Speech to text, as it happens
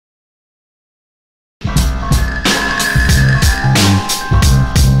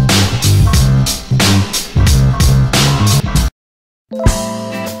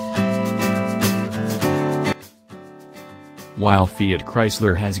While Fiat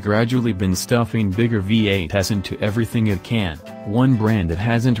Chrysler has gradually been stuffing bigger V8s into everything it can, one brand that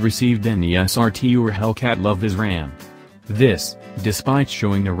hasn't received any SRT or Hellcat love is Ram. This, despite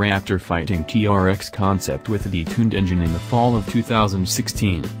showing a Raptor-fighting TRX concept with a detuned engine in the fall of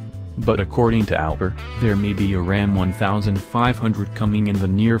 2016. But according to Alper, there may be a Ram 1500 coming in the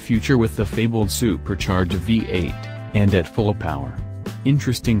near future with the fabled supercharged V8, and at full power.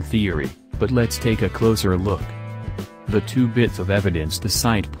 Interesting theory, but let's take a closer look. The two bits of evidence the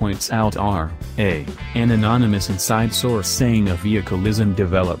site points out are, A, an anonymous inside source saying a vehicle is in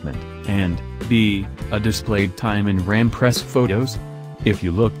development, and, B, a displayed time in Ram press photos. If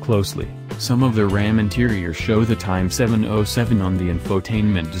you look closely, some of the Ram interiors show the time 7:07 on the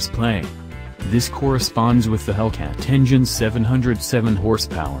infotainment display. This corresponds with the Hellcat engine's 707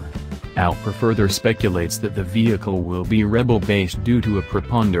 horsepower. Alper further speculates that the vehicle will be Rebel-based due to a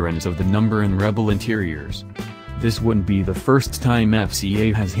preponderance of the number in Rebel interiors. This wouldn't be the first time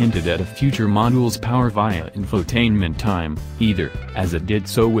FCA has hinted at a future model's power via infotainment time, either, as it did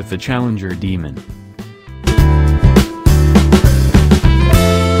so with the Challenger Demon.